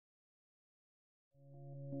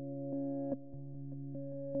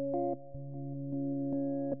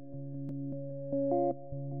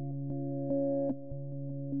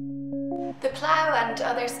Plough and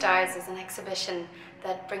Other Stars is an exhibition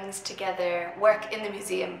that brings together work in the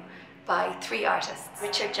museum by three artists: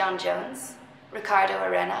 Richard John Jones, Riccardo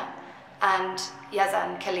Arena and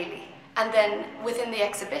Yazan Khalili. And then within the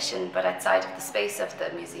exhibition, but outside of the space of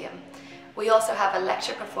the museum, we also have a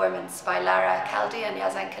lecture performance by Lara, Khaldi and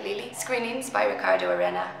Yazan Khalili, screenings by Riccardo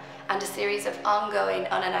Arena, and a series of ongoing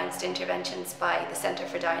unannounced interventions by the Centre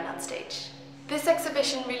for Dying on Stage. This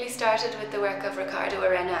exhibition really started with the work of Riccardo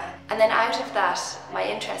Arena, and then out of that my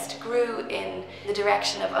interest grew in the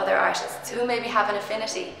direction of other artists who maybe have an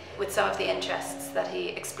affinity with some of the interests that he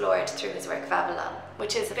explored through his work Vavilon,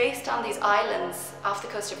 which is based on these islands off the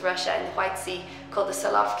coast of Russia in the White Sea called the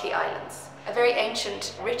Solovki Islands. A very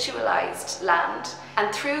ancient, ritualized land,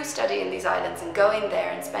 and through studying these islands and going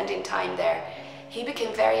there and spending time there, he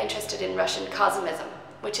became very interested in Russian cosmism,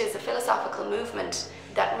 which is a philosophical movement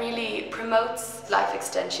that really promotes life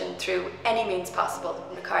extension through any means possible.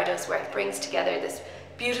 Riccardo's work brings together this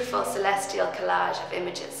beautiful celestial collage of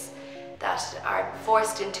images that are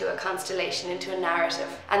forced into a constellation, into a narrative,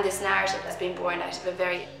 and this narrative has been born out of a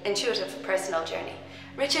very intuitive personal journey.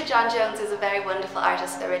 Richard John Jones is a very wonderful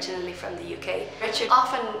artist originally from the UK. Richard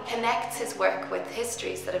often connects his work with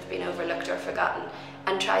histories that have been overlooked or forgotten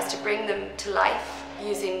and tries to bring them to life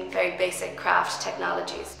using very basic craft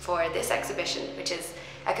technologies. For this exhibition, which is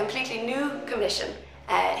a completely new commission,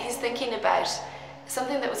 he's thinking about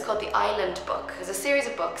something that was called the Island Book. It was a series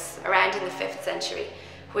of books around in the 5th century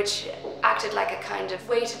which acted like a kind of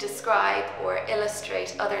way to describe or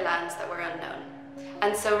illustrate other lands that were unknown.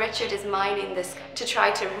 And so Richard is mining this to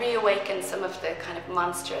try to reawaken some of the kind of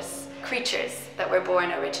monstrous creatures that were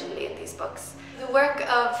born originally in these books. The work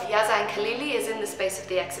of Yazan Khalili is in the space of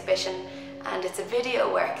the exhibition, and it's a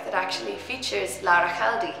video work that actually features Lara,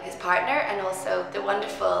 Khaldi, his partner, and also the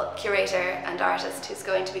wonderful curator and artist who's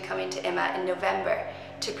going to be coming to IMMA in November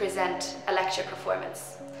to present a lecture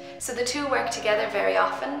performance. So the two work together very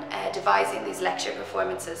often, devising these lecture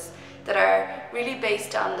performances that are really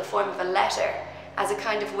based on the form of a letter as a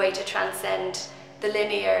kind of way to transcend the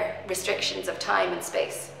linear restrictions of time and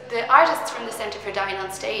space. The artists from the Centre for Dying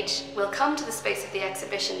on Stage will come to the space of the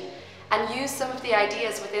exhibition and use some of the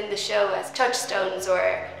ideas within the show as touchstones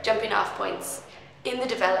or jumping off points in the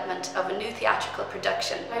development of a new theatrical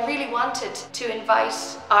production. I really wanted to invite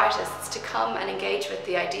artists to come and engage with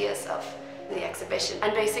the ideas of the exhibition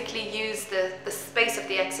and basically use the space of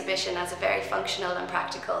the exhibition as a very functional and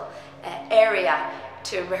practical area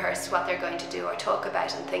to rehearse what they're going to do or talk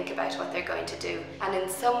about and think about what they're going to do, and in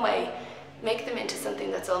some way make them into something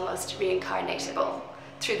that's almost reincarnatable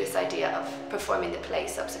through this idea of performing the play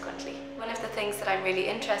subsequently. One of the things that I'm really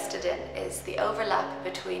interested in is the overlap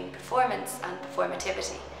between performance and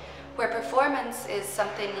performativity, where performance is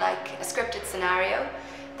something like a scripted scenario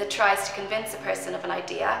that tries to convince a person of an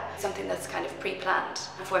idea, something that's kind of pre-planned.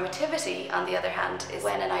 Performativity, on the other hand, is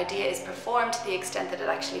when an idea is performed to the extent that it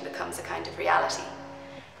actually becomes a kind of reality.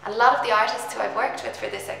 And a lot of the artists who I've worked with for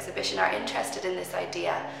this exhibition are interested in this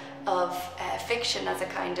idea of fiction as a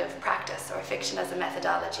kind of practice, or fiction as a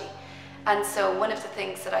methodology. And so one of the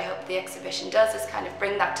things that I hope the exhibition does is kind of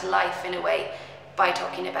bring that to life in a way by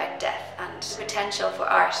talking about death and potential for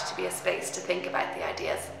art to be a space to think about the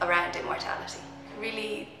ideas around immortality.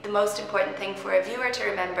 Really, the most important thing for a viewer to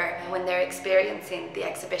remember when they're experiencing the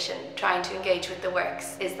exhibition, trying to engage with the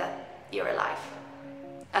works, is that you're alive.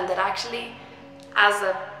 And that actually, as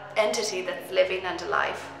an entity that's living and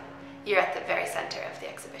alive, you're at the very centre of the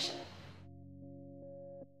exhibition.